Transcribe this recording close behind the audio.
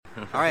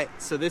All right,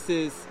 so this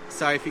is,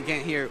 sorry if you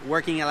can't hear,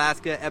 Working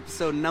Alaska,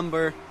 episode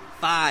number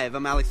 5.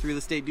 I'm Alex, Real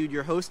Estate Dude,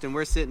 your host, and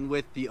we're sitting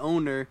with the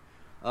owner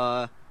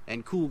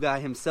and cool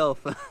guy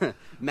himself,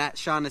 Matt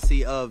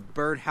Shaughnessy of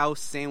Birdhouse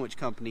Sandwich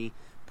Company,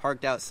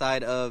 parked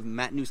outside of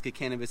Matanuska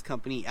Cannabis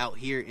Company out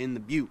here in the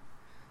Butte.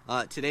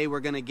 Today we're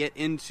going to get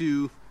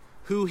into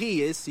who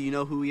he is, so you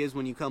know who he is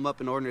when you come up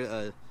and order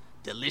a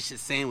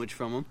delicious sandwich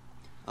from him.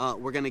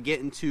 We're going to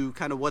get into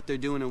kind of what they're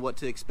doing and what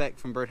to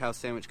expect from Birdhouse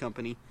Sandwich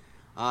Company.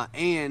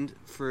 And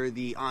for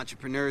the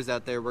entrepreneurs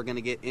out there, we're going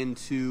to get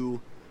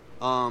into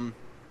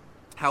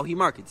how he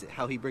markets it,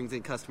 how he brings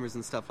in customers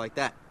and stuff like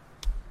that.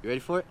 You ready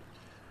for it?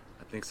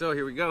 I think so.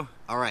 Here we go.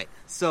 All right.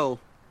 So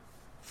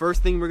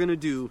first thing we're going to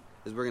do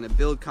is we're going to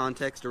build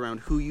context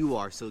around who you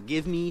are. So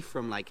give me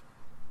from like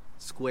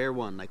square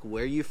one, like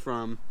where you're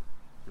from,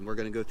 and we're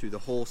going to go through the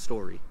whole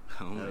story.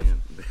 Oh,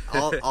 man.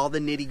 all the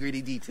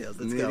nitty-gritty details.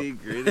 Let's go.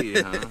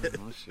 Nitty-gritty, huh?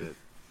 Oh, shit.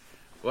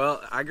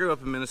 Well, I grew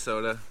up in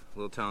Minnesota,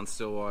 little town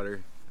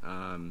Stillwater.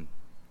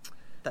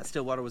 That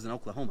Stillwater was in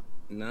Oklahoma.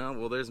 No,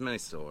 well, there's many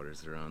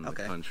Stillwaters around the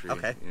country.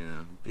 Okay. You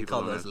know, We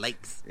call those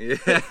lakes. Yeah.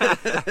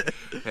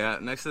 Yeah,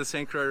 next to the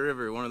St. Croix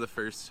River, one of the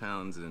first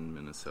towns in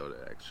Minnesota,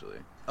 actually.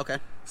 Okay.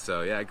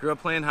 So, yeah, I grew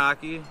up playing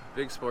hockey,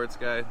 big sports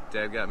guy.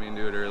 Dad got me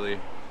into it early.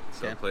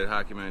 So Okay. I played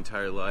hockey my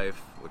entire life,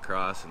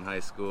 lacrosse in high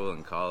school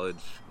and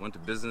college, went to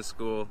business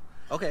school.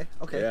 Okay.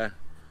 Yeah.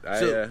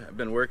 I've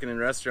been working in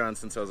restaurants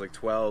since I was like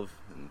 12.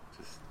 And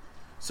just,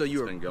 So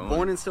you were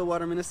born in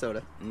Stillwater,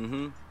 Minnesota.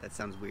 Mm-hmm. That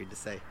sounds weird to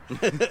say.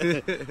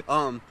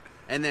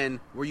 And then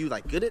were you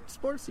like good at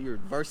sports? So you were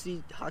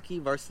varsity hockey,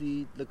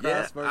 varsity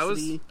lacrosse,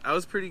 varsity? I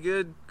was pretty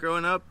good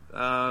growing up.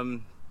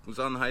 Was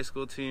on the high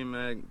school team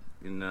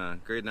in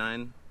grade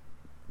 9,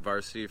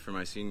 varsity for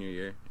my senior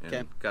year,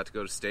 and got to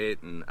go to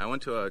state. And I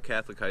went to a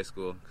Catholic high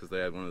school because they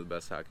had one of the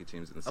best hockey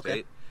teams in the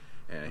state,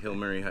 Hill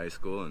Murray High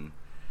School, and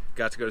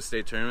got to go to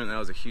state tournament. That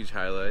was a huge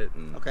highlight.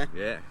 And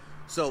yeah.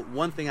 So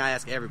one thing I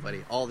ask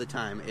everybody all the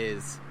time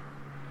is,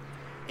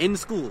 in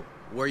school,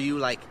 were you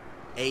like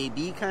A,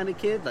 B kind of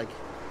kid? Like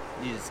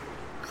you just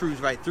cruise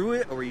right through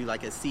it? Or were you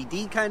like a C,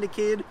 D kind of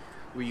kid?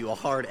 Were you a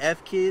hard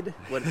F kid?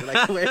 What,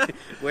 like,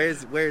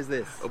 where's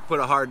this? I'll put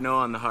a hard no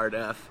on the hard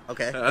F.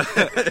 Okay.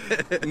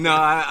 No,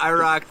 I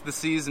rocked the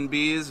C's and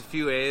B's, a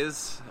few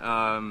A's.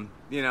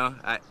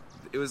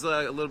 It was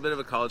a little bit of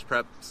a college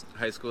prep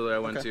high school that I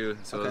went to,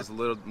 so it was a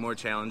little more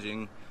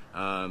challenging.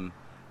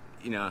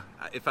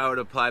 If I would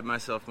have applied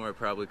myself more, I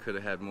probably could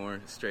have had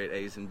more straight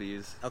A's and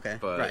B's. Okay,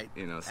 but right.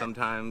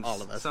 Sometimes all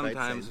of us,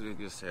 sometimes right?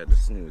 we just had to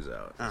snooze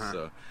out.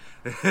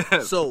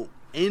 So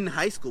in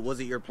high school, was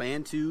it your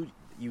plan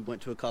you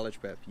went to a college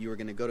prep? You were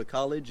going to go to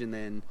college and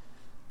then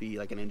be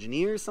like an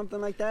engineer or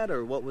something like that,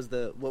 or what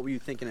were you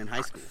thinking in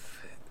high school?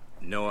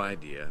 No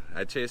idea.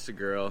 I chased a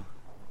girl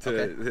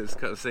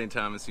to St.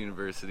 Thomas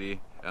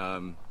University.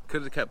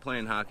 Could have kept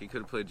playing hockey,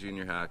 could have played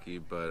junior hockey,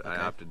 but I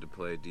opted to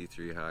play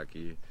D3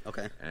 hockey.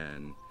 Okay.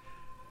 And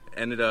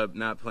ended up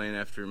not playing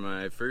after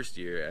my first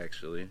year,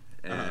 actually,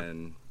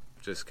 and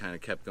just kind of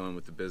kept going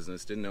with the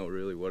business. Didn't know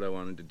really what I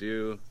wanted to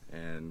do,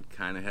 and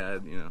kind of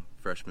had,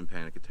 freshman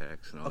panic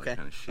attacks and all that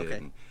kind of shit.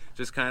 And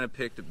just kind of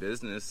picked a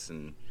business,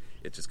 and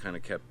it just kind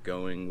of kept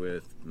going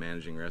with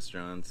managing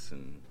restaurants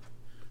and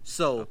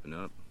up and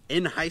up.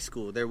 In high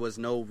school, there was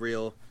no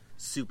real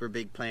super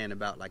big plan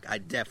about like I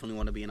definitely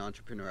want to be an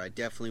entrepreneur. I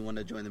definitely want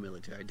to join the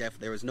military.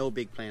 There was no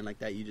big plan like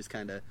that. You just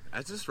kind of I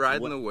was just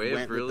riding the wave,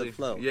 went really. With the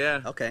flow.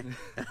 Yeah. Okay.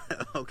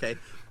 Okay.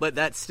 But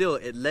that still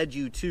it led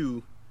you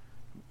to.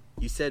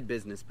 You said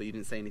business, but you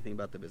didn't say anything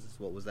about the business.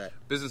 What was that?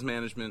 Business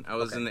management. I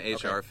was in the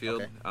HR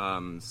field,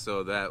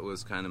 so that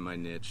was kind of my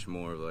niche,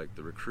 more like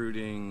the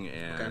recruiting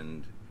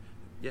and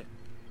the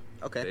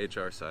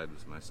HR side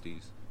was my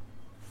steez.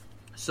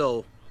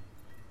 So,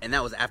 and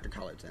that was after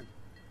college then.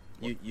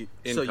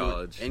 In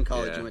college,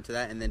 you went to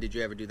that, and then did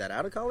you ever do that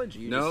out of college?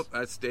 Nope,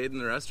 I stayed in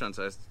the restaurants.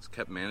 I just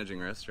kept managing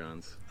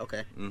restaurants.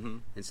 Okay. Mm-hmm.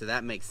 And so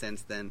that makes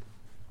sense then.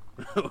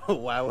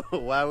 why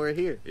we're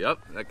here? Yep,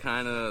 that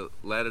kind of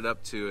led it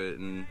up to it,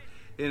 and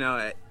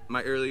at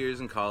my early years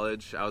in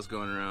college, I was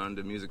going around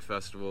to music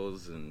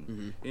festivals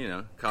and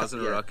causing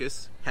a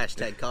ruckus.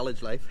 Hashtag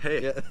college life. Hey,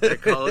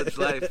 that college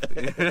life.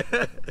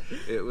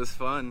 It was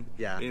fun.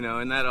 Yeah.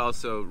 And that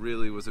also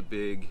really was a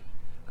big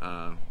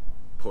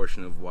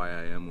portion of why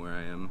I am where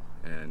I am,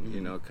 and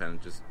kind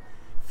of just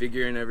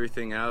figuring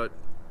everything out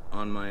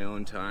on my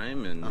own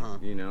time,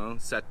 and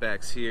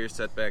setbacks here,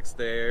 setbacks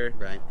there,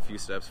 right, a few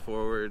steps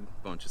forward,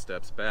 bunch of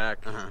steps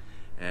back,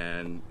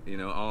 and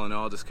all in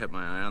all, just kept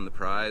my eye on the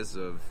prize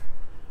of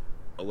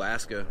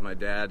Alaska. My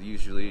dad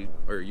used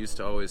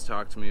to always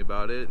talk to me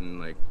about it,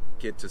 and like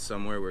get to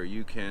somewhere where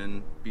you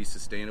can be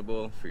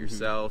sustainable for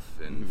yourself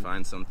and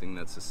find something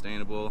that's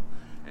sustainable.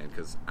 And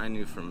because I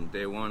knew from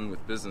day one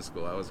with business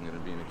school I wasn't going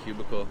to be in a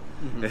cubicle.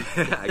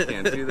 I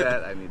can't do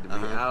that. I need to be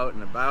out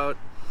and about,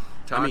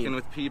 talking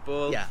with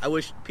people. Yeah, I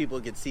wish people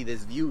could see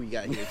this view we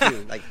got here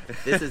too. Like,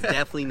 this is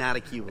definitely not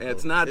a cubicle.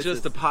 It's not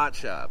just a pot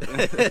shop.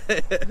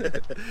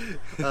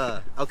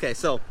 Okay,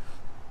 so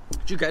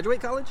did you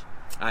graduate college?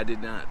 I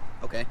did not.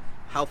 Okay.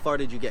 how far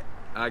did you get?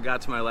 I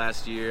got to my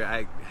last year.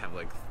 I have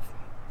like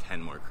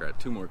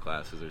 2 more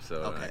classes or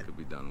so, and I could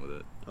be done with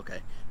it.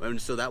 Okay.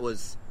 And so that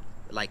was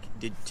like,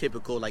 did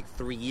typical like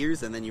 3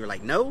 years, and then you were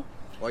like, no?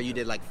 Or you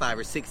did like 5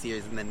 or 6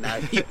 years, and then now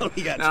you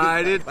only got 2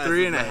 I did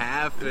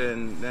 3.5,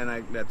 and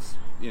then that's,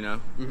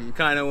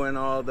 kind of when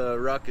all the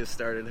ruckus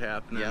started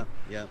happening.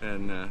 Yeah.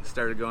 And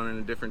started going in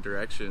a different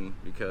direction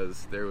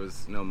because there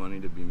was no money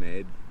to be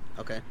made.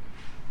 Okay.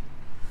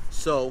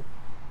 So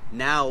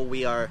now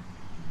we are,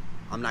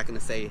 I'm not going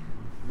to say,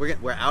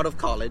 we're out of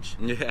college.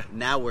 Yeah.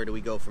 Now where do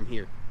we go from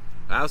here?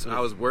 I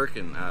was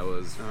working. I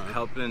was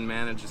helping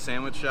manage a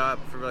sandwich shop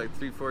for like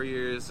 3-4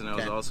 years, and I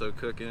was also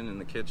cooking in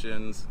the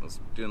kitchens. I was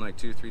doing like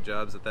 2-3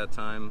 jobs at that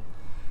time,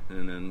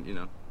 and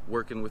then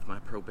working with my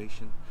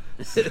probation.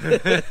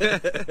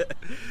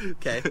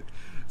 Okay.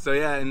 So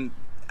yeah, and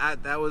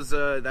that was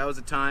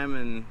a time,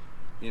 and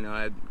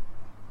I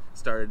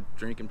started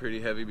drinking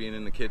pretty heavy, being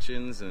in the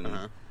kitchens,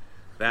 and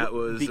that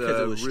was because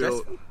it was real.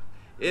 stressful?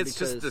 It's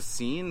just the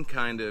scene,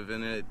 kind of,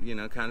 and it,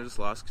 kind of just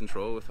lost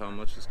control with how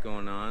much is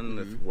going on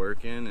with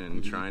working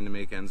and trying to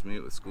make ends meet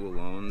with school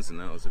loans, and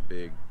that was a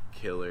big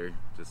killer,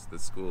 just the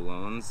school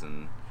loans,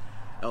 and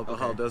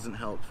alcohol doesn't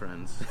help,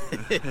 friends.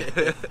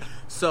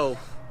 So,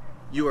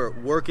 you were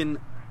working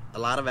a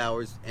lot of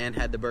hours and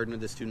had the burden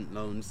of the student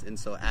loans, and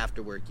so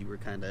after work you were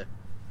kind of...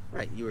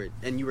 Right, you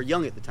were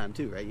young at the time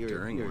too, right? You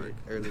were work.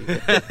 Early,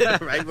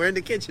 right? We're in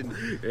the kitchen.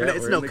 Yeah,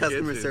 it's no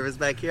customer service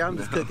back here. I'm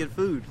just cooking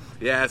food.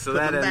 Yeah, so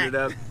that ended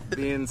up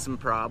being some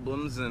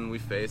problems, and we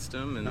faced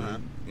them,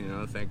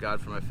 and thank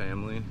God for my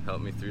family,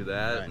 helped me through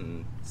that,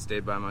 and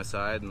stayed by my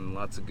side, and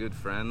lots of good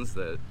friends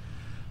that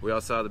we all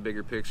saw the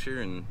bigger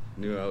picture and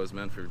knew I was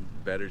meant for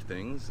better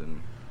things.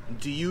 And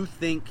do you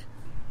think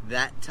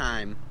that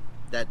time,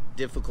 that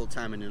difficult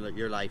time in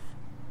your life,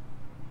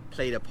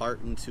 played a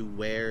part into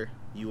where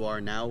you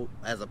are now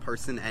as a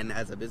person and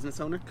as a business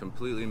owner?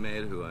 Completely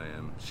made who I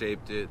am,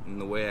 shaped it, and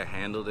the way I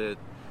handled it.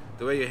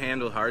 The way you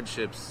handle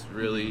hardships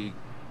really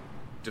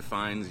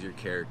defines your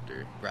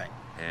character. Right.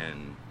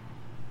 And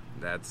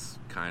that's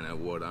kind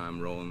of what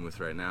I'm rolling with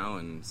right now,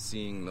 and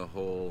seeing the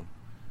whole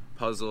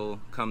puzzle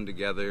come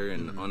together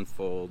and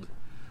unfold.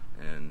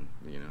 And,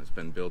 it's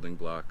been building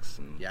blocks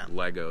and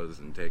Legos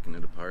and taking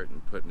it apart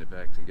and putting it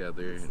back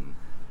together. And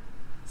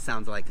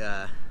sounds like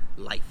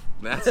life.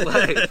 That's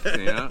life,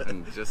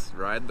 and just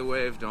ride the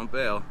wave, don't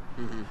bail.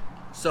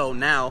 So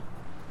now,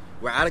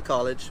 we're out of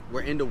college,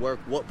 we're into work.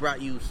 What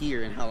brought you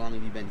here, and how long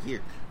have you been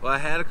here? Well, I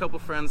had a couple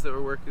friends that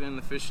were working in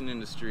the fishing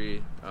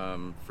industry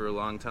for a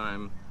long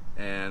time,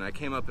 and I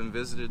came up and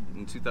visited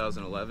in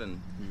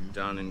 2011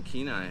 down in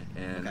Kenai,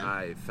 and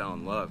I fell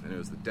in love. And it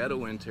was the dead of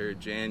winter,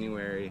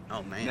 January,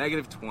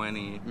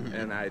 -20,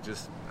 and I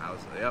was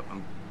like, yep,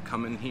 I'm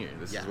coming here.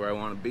 This is where I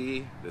want to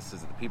be. This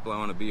is the people I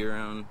want to be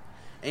around.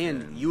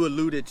 And you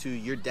alluded to,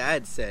 your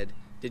dad said,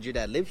 did your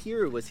dad live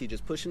here, or was he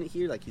just pushing it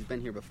here, like he's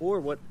been here before?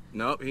 What?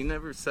 No, he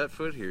never set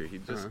foot here. He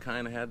just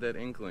kind of had that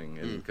inkling,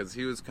 because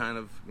he was kind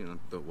of,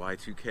 the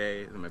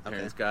Y2K, and my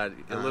parents got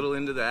a little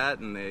into that,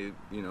 and they,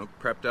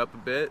 prepped up a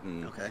bit,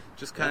 and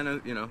just kind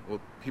of,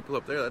 well, people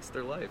up there, that's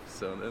their life,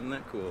 so isn't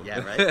that cool?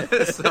 Yeah, right?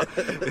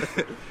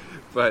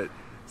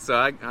 So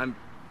I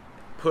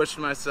pushed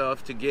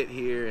myself to get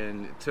here,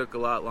 and it took a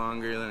lot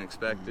longer than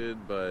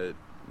expected, but,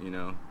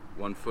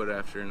 one foot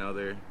after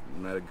another.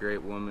 Met a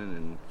great woman,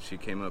 and she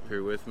came up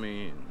here with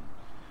me,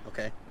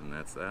 and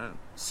that's that.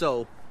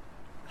 So,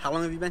 how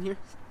long have you been here?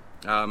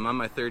 I'm on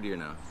my 3rd year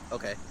now.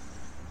 Okay.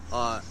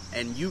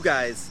 And you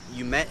guys,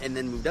 you met and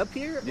then moved up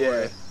here? Yeah.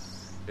 Or?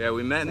 Yeah,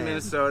 we met in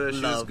Minnesota.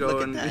 She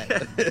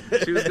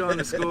was going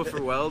to school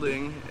for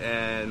welding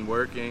and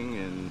working,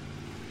 and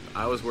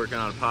I was working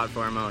on a pot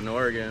farm out in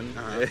Oregon,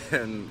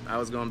 and I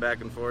was going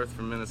back and forth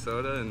from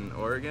Minnesota and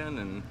Oregon,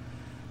 and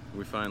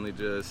we finally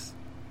just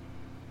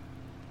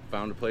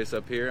found a place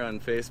up here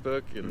on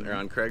Facebook or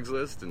on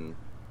Craigslist and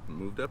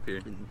moved up here.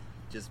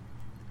 Just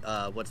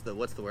what's the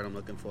word I'm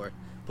looking for?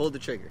 Pulled the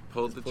trigger.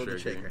 Pulled the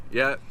trigger.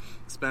 Yeah,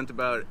 spent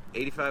about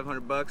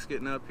 $8,500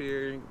 getting up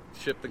here.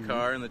 Shipped the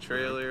car and the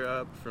trailer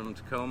up from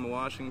Tacoma,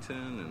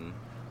 Washington, and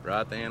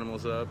brought the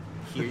animals up.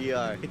 Here you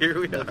are. Here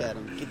we are. Look at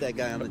him. Get that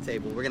guy on the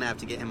table. We're gonna have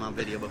to get him on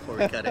video before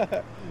we cut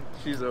it.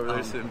 She's over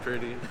there sitting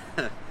pretty.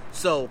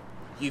 So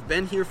you've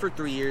been here for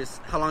 3 years.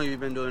 How long have you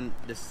been doing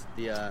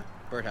the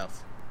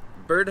Birdhouse?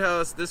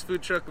 Birdhouse, this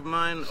food truck of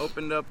mine,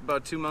 opened up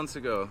about 2 months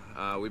ago.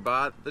 We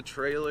bought the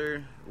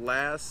trailer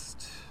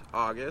last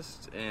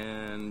August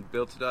and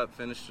built it up,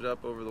 finished it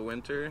up over the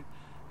winter,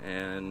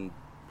 and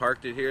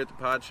parked it here at the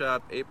pod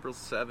shop April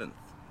 7th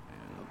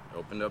and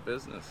opened up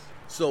business.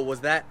 So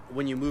was that,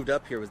 when you moved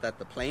up here, was that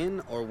the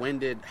plan, or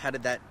how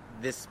did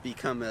this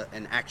become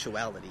an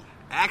actuality?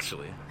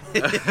 Actually.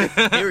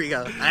 Here we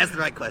go. I asked the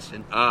right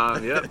question.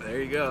 Yep,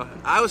 there you go.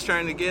 I was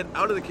trying to get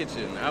out of the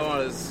kitchen. I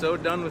was so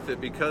done with it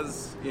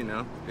because,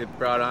 it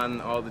brought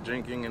on all the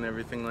drinking and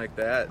everything like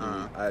that.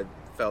 And I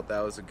felt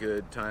that was a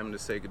good time to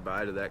say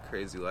goodbye to that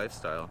crazy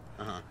lifestyle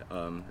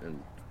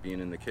and being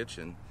in the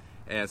kitchen.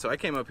 And so I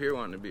came up here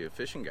wanting to be a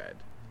fishing guide.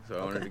 So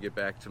I wanted to get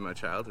back to my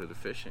childhood of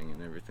fishing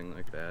and everything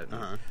like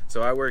that.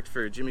 So I worked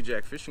for Jimmy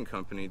Jack Fishing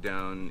Company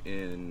down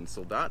in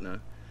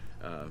Soldotna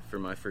for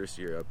my first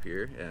year up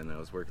here, and I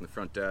was working the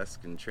front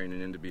desk and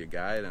training in to be a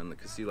guide on the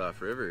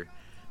Kasilof River,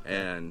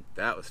 and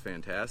that was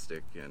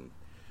fantastic.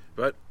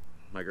 But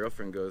my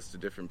girlfriend goes to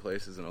different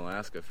places in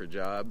Alaska for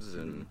jobs,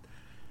 and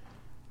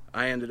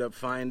I ended up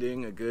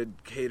finding a good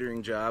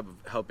catering job of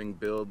helping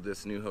build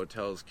this new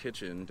hotel's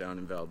kitchen down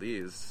in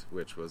Valdez,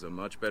 which was a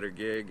much better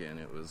gig, and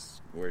it was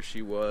where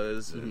she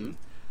was. And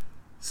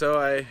so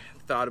I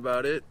thought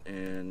about it,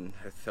 and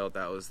I felt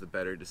that was the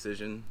better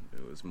decision.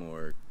 It was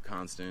more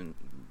constant,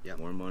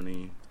 more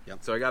money.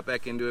 So I got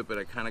back into it, but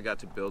I kind of got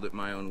to build it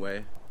my own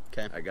way.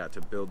 I got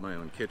to build my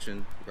own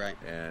kitchen.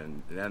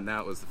 And then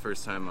that was the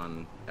first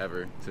time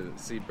ever to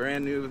see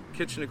brand new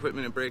kitchen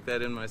equipment and break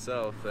that in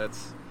myself.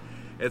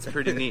 It's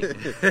pretty neat.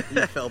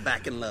 You fell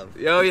back in love.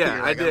 Oh,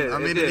 yeah, I did.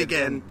 I'm in it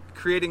again. And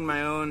creating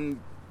my own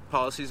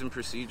policies and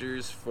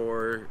procedures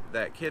for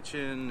that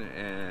kitchen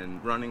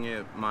and running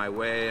it my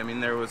way. I mean,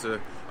 there was a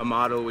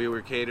model we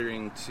were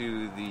catering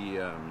to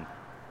the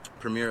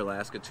Premier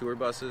Alaska tour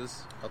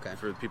buses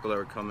for the people that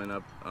were coming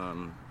up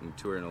and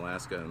touring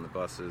Alaska on the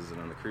buses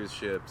and on the cruise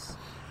ships.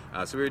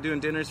 So we were doing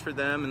dinners for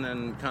them, and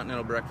then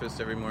continental breakfast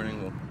every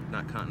morning. Well,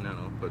 not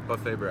continental, but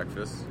buffet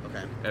breakfast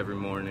every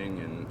morning,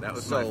 and that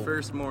was my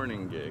first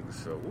morning gig.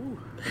 So,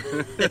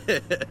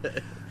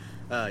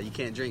 you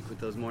can't drink with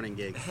those morning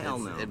gigs. Hell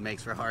no. It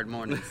makes for hard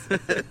mornings.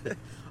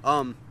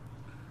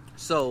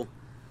 So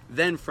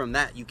then from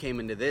that, you came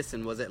into this,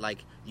 and was it like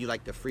you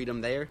liked the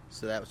freedom there,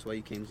 so that's why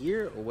you came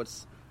here, or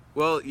what's...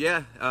 Well,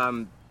 yeah,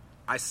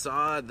 I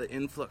saw the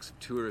influx of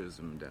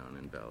tourism down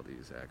in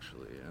Valdez,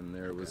 actually, and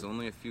there was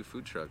only a few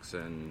food trucks,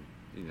 and,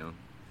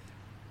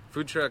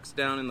 food trucks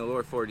down in the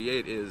lower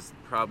 48 is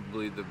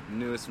probably the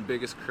newest and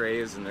biggest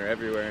craze, and they're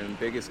everywhere, and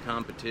biggest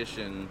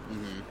competition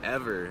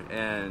ever,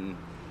 and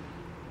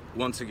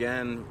once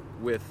again,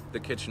 with the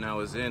kitchen I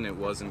was in, it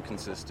wasn't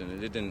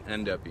consistent. It didn't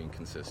end up being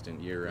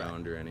consistent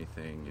year-round or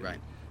anything.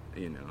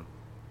 And,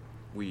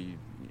 we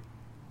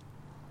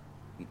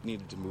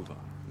needed to move on.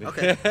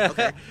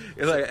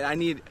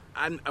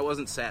 I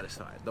wasn't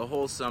satisfied. The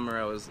whole summer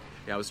I was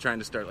trying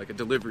to start like a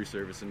delivery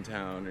service in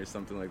town or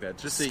something like that.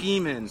 Just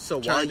scheming. So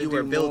while you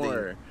were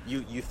building,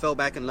 you fell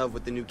back in love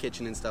with the new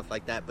kitchen and stuff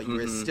like that, but you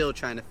were still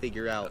trying to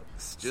figure out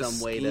some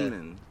way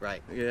scheming.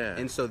 Yeah.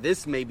 And so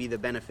this may be the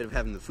benefit of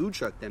having the food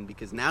truck then,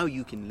 because now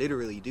you can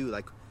literally do,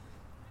 like,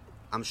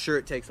 I'm sure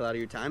it takes a lot of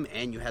your time,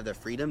 and you have the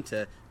freedom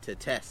to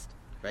test.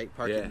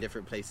 Park in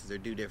different places or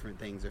do different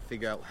things or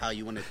figure out how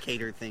you want to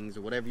cater things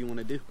or whatever you want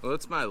to do. Well,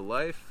 it's my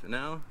life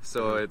now,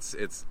 so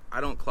it's I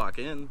don't clock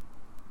in,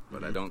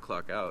 but I don't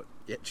clock out.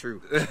 Yeah,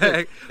 true.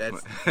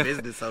 That's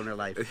business owner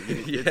life.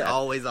 It's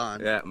always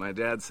on. Yeah, my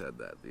dad said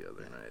that the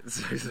other night.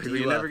 So he's like,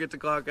 you never get to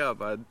clock out,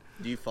 bud.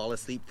 Do you fall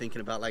asleep thinking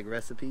about, like,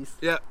 recipes?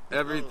 Yeah,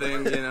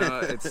 everything,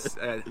 it's...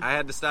 I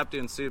had to stop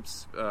doing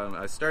soups.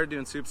 I started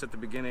doing soups at the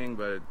beginning,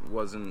 but it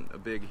wasn't a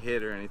big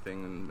hit or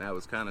anything, and that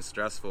was kind of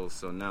stressful.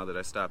 So now that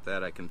I stopped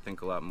that, I can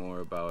think a lot more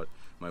about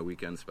my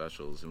weekend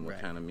specials and what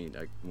kind of meat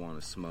I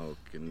want to smoke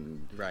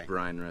and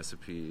brine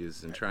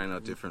recipes and trying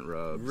out different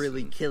rubs.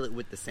 Really kill it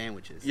with the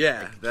sandwiches.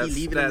 Yeah, keep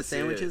leaving in the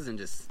sandwiches and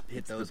just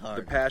hit those hard.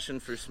 The passion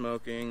for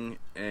smoking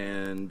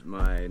and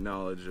my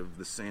knowledge of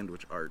the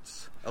sandwich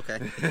arts.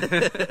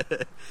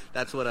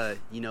 That's what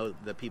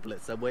the people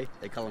at Subway,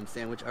 they call them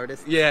sandwich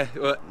artists. Yeah,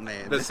 well,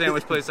 man. The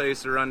sandwich place I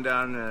used to run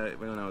down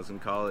when I was in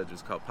college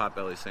was called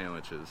Potbelly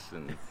Sandwiches,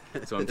 and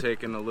so I'm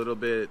taking a little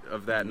bit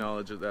of that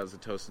knowledge that was a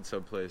toasted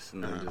sub place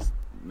and then just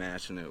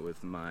mashing it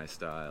with my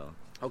style.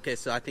 Okay,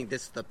 so I think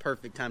this is the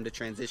perfect time to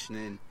transition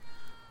in.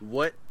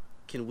 What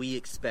can we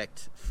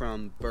expect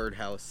from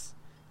Birdhouse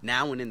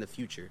now and in the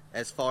future,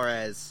 as far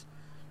as,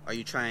 are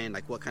you trying,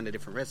 like, what kind of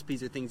different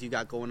recipes or things you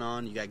got going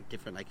on? You got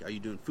different, like, are you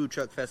doing food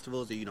truck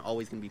festivals? Are you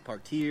always going to be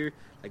parked here?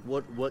 Like,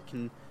 what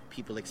can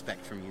people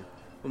expect from you?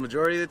 Well,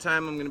 majority of the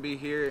time I'm going to be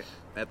here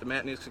at the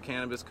Matt Shaughnessy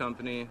Cannabis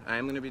Company. I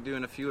am going to be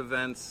doing a few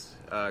events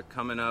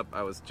coming up.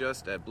 I was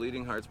just at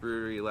Bleeding Hearts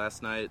Brewery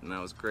last night, and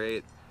that was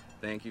great.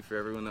 Thank you for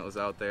everyone that was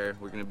out there.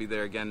 We're going to be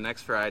there again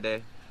next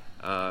Friday.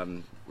 We're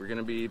going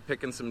to be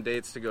picking some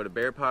dates to go to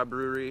Bear Paw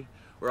Brewery.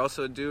 We're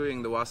also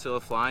doing the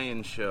Wasilla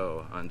Fly-In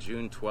show on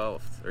June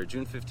 12th, or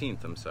June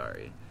 15th, I'm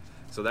sorry.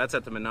 So that's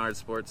at the Menard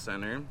Sports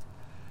Center.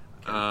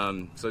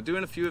 So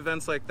doing a few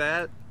events like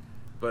that,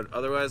 but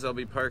otherwise I'll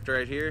be parked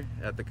right here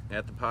at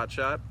the pot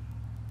shop.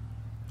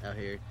 Out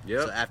here.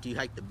 Yep. So after you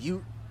hike the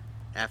Butte,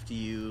 after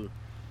you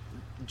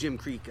Jim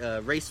Creek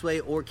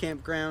Raceway or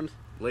Campground.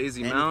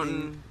 Lazy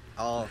Mountain.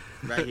 All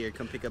right here.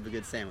 Come pick up a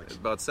good sandwich. There's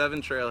about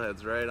 7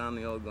 trailheads right on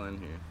the old Glen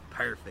here.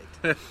 Perfect.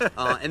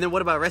 And then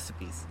what about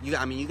recipes? You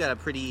got a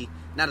pretty,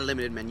 not a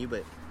limited menu,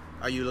 but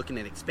are you looking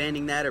at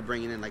expanding that or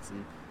bringing in like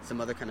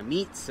some other kind of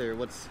meats or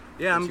what's?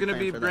 Yeah, I'm gonna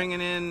be bringing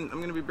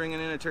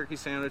in a turkey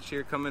sandwich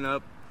here coming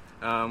up,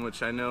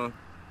 which I know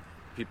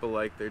people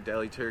like their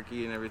deli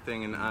turkey and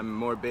everything, and I'm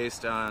more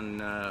based on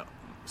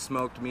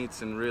smoked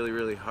meats and really,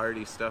 really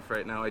hearty stuff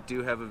right now. I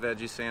do have a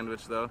veggie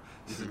sandwich, though,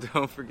 so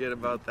don't forget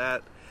about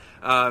that.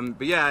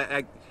 But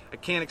yeah, I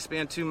can't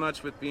expand too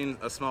much with being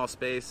a small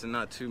space and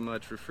not too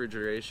much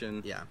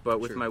refrigeration. Yeah, but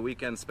with my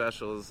weekend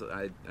specials,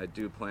 I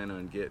do plan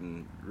on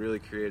getting really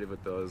creative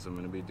with those. I'm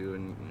going to be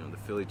doing the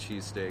Philly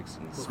cheesesteaks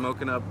and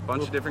smoking up a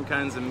bunch of different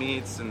kinds of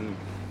meats and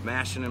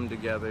mashing them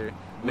together,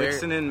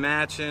 mixing and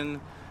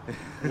matching.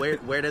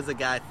 Where does a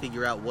guy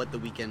figure out what the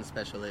weekend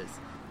special is?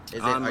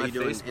 Are you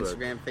doing Facebook.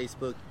 Instagram,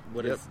 Facebook?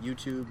 What is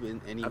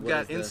YouTube? I've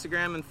got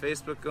Instagram and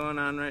Facebook going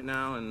on right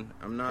now, and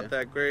I'm not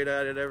that great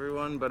at it,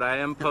 everyone, but I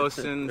am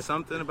posting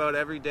something about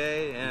every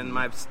day, and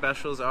my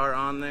specials are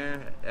on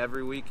there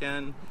every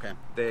weekend. Okay.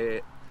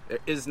 There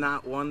is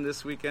not one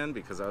this weekend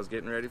because I was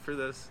getting ready for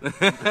this.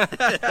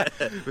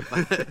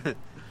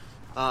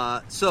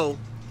 So,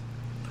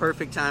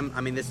 perfect time.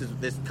 I mean,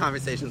 this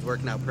conversation's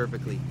working out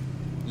perfectly.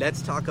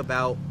 Let's talk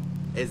about,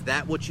 is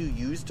that what you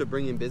use to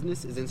bring in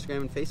business? Is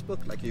Instagram and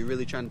Facebook? Like, are you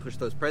really trying to push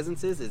those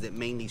presences? Is it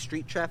mainly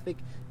street traffic?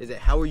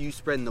 How are you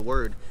spreading the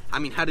word? I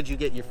mean, how did you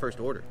get your first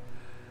order?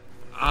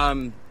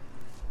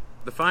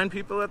 The fine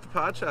people at the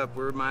pot shop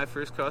were my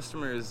first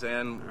customers,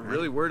 and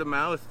really word of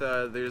mouth.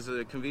 There's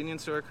a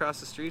convenience store across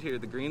the street here,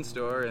 the Green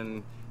Store,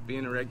 and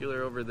being a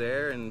regular over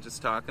there and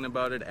just talking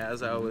about it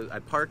as I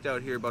parked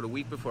out here about a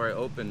week before I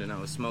opened, and I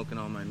was smoking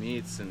all my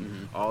meats,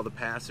 and all the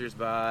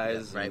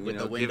passersbys, right, with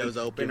the windows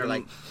open, or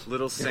like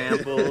little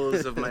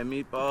samples of my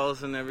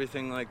meatballs and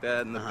everything like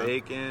that, and the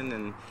bacon,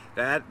 and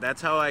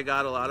that's how I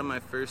got a lot of my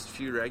first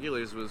few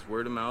regulars, was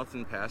word of mouth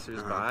and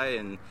passersby,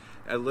 and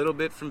a little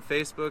bit from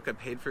Facebook. I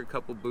paid for a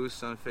couple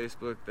boosts on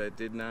Facebook that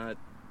did not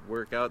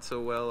work out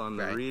so well on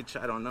the reach.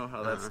 I don't know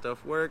how that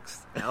stuff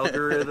works.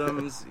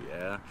 Algorithms,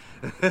 yeah.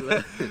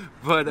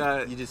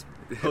 But you just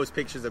post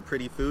pictures of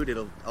pretty food,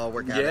 it'll all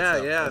work out.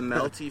 Yeah,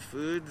 melty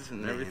foods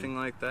and everything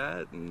like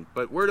that.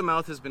 But word of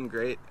mouth has been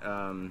great.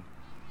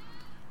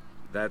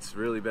 That's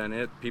really been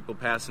it. People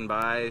passing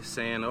by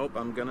saying, "Oh,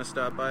 I'm gonna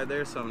stop by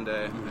there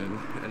someday,"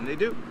 and they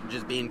do.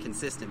 Just being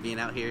consistent, being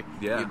out here.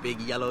 Your big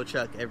yellow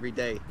truck every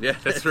day. Yeah,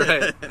 that's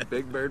right.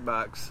 Big bird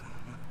box.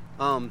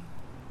 All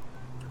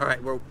right,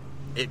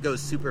 it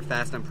goes super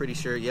fast. I'm pretty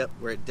sure. Yep,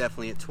 we're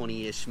definitely at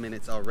 20-ish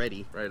minutes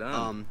already. Right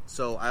on.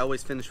 So I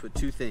always finish with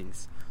two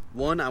things.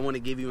 One, I want to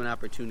give you an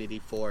opportunity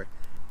for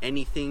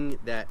anything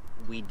that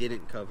we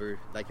didn't cover.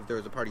 Like if there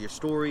was a part of your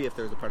story, if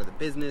there was a part of the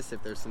business,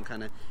 if there's some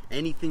kind of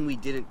anything we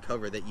didn't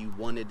cover that you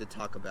wanted to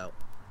talk about.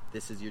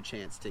 This is your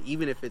chance to,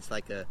 even if it's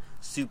like a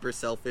super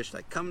selfish,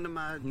 like come to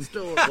my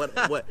store,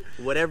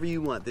 whatever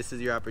you want. This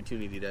is your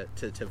opportunity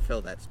to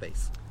fill that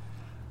space.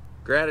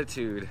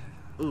 Gratitude.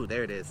 Ooh,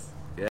 there it is.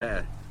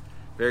 Yeah.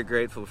 Very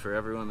grateful for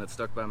everyone that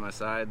stuck by my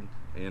side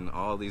in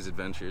all these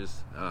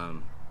adventures.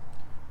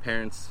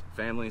 Parents,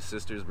 family,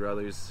 sisters,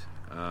 brothers,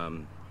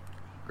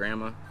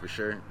 grandma, for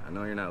sure. I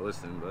know you're not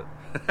listening,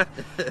 but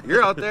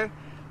you're out there.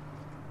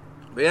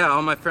 But yeah,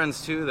 all my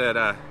friends too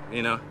that,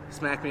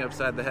 smacked me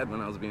upside the head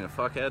when I was being a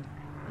fuckhead.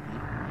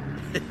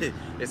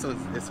 This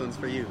one's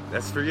for you.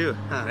 That's for you.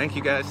 Huh. Thank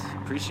you guys.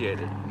 Appreciate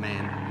it.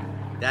 Man,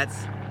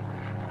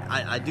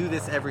 I do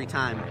this every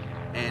time.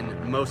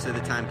 And most of the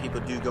time, people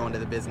do go into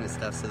the business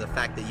stuff. So the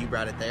fact that you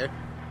brought it there,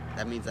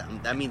 that means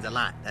a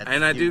lot.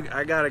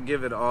 I gotta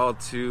give it all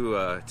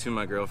to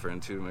my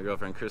girlfriend too. My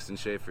girlfriend Kristen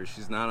Schaefer.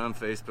 She's not on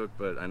Facebook,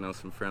 but I know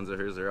some friends of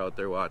hers are out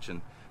there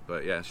watching.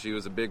 But yeah, she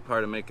was a big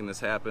part of making this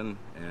happen,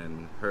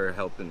 and her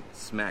helping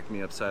smack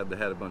me upside the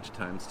head a bunch of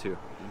times too.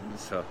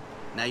 So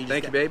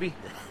thank you, baby.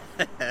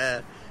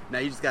 Now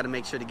you just got to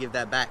make sure to give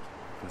that back.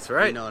 That's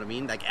right. You know what I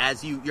mean? Like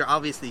as you're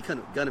obviously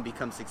gonna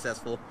become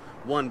successful.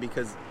 One,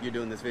 because you're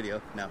doing this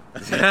video. No.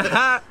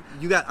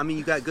 You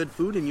got good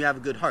food and you have a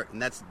good heart. And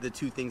that's the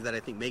two things that I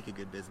think make a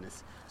good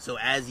business. So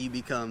as you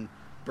become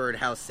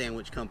Birdhouse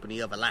Sandwich Company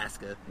of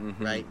Alaska,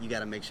 right, you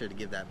got to make sure to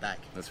give that back.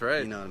 That's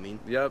right. You know what I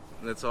mean? Yep.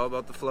 That's all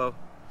about the flow.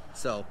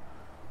 So,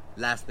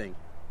 last thing.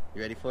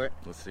 You ready for it?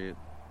 Let's see it.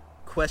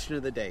 Question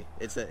of the day.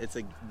 It's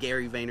a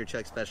Gary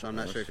Vaynerchuk special. I'm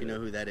not sure if you know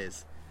who that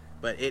is.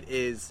 But it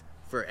is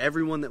for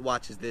everyone that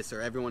watches this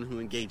or everyone who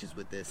engages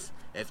with this.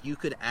 If you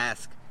could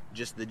ask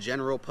just the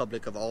general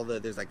public of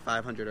there's like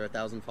 500 or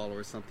 1,000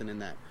 followers, something in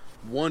that.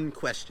 One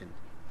question,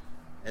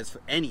 as for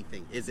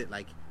anything, is it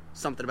like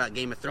something about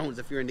Game of Thrones?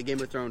 If you're into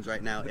Game of Thrones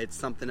right now, it's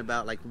something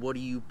about like what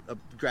do you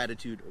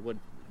gratitude? What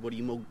are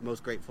you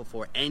most grateful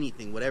for?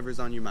 Anything, whatever's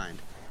on your mind.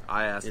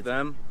 I ask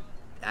them.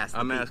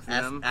 Asking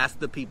them. Ask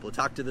the people.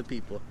 Talk to the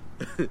people.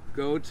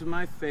 Go to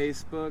my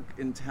Facebook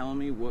and tell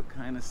me what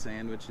kind of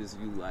sandwiches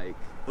you like.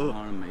 I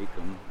want to make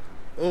them.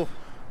 Oh.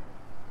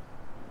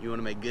 You want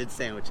to make good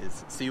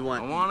sandwiches. So you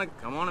want...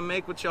 I want to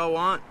make what y'all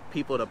want.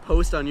 People to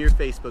post on your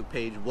Facebook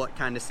page what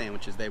kind of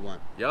sandwiches they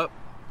want. Yep.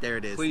 There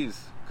it is. Please,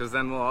 because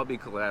then we'll all be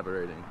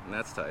collaborating, and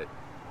that's tight.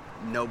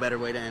 No better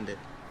way to end it.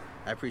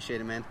 I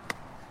appreciate it, man.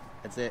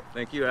 That's it.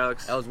 Thank you,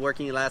 Alex. That was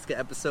Working Alaska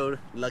episode,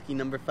 lucky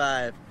number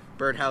 5.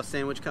 Birdhouse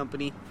Sandwich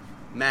Company.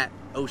 Matt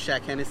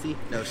Shaughnessy.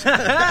 No,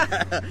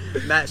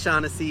 Matt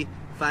Shaughnessy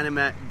Find him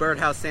at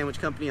Birdhouse Sandwich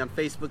Company on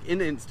Facebook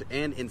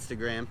and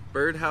Instagram.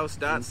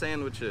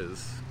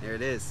 Birdhouse.sandwiches. There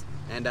it is.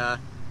 And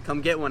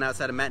come get one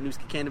outside of Matt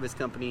Shaughnessy Cannabis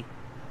Company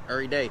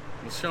every day.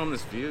 Let's show them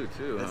this view,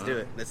 too. Let's do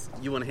it.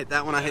 You want to hit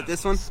that one? I hit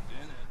this one?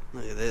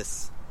 Look at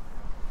this.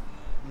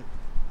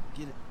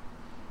 Get it.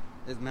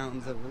 There's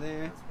mountains over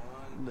there.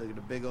 Look at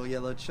the big old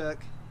yellow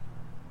truck.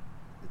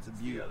 It's a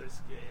beauty.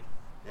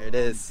 There it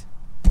is.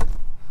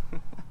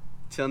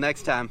 Till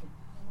next time.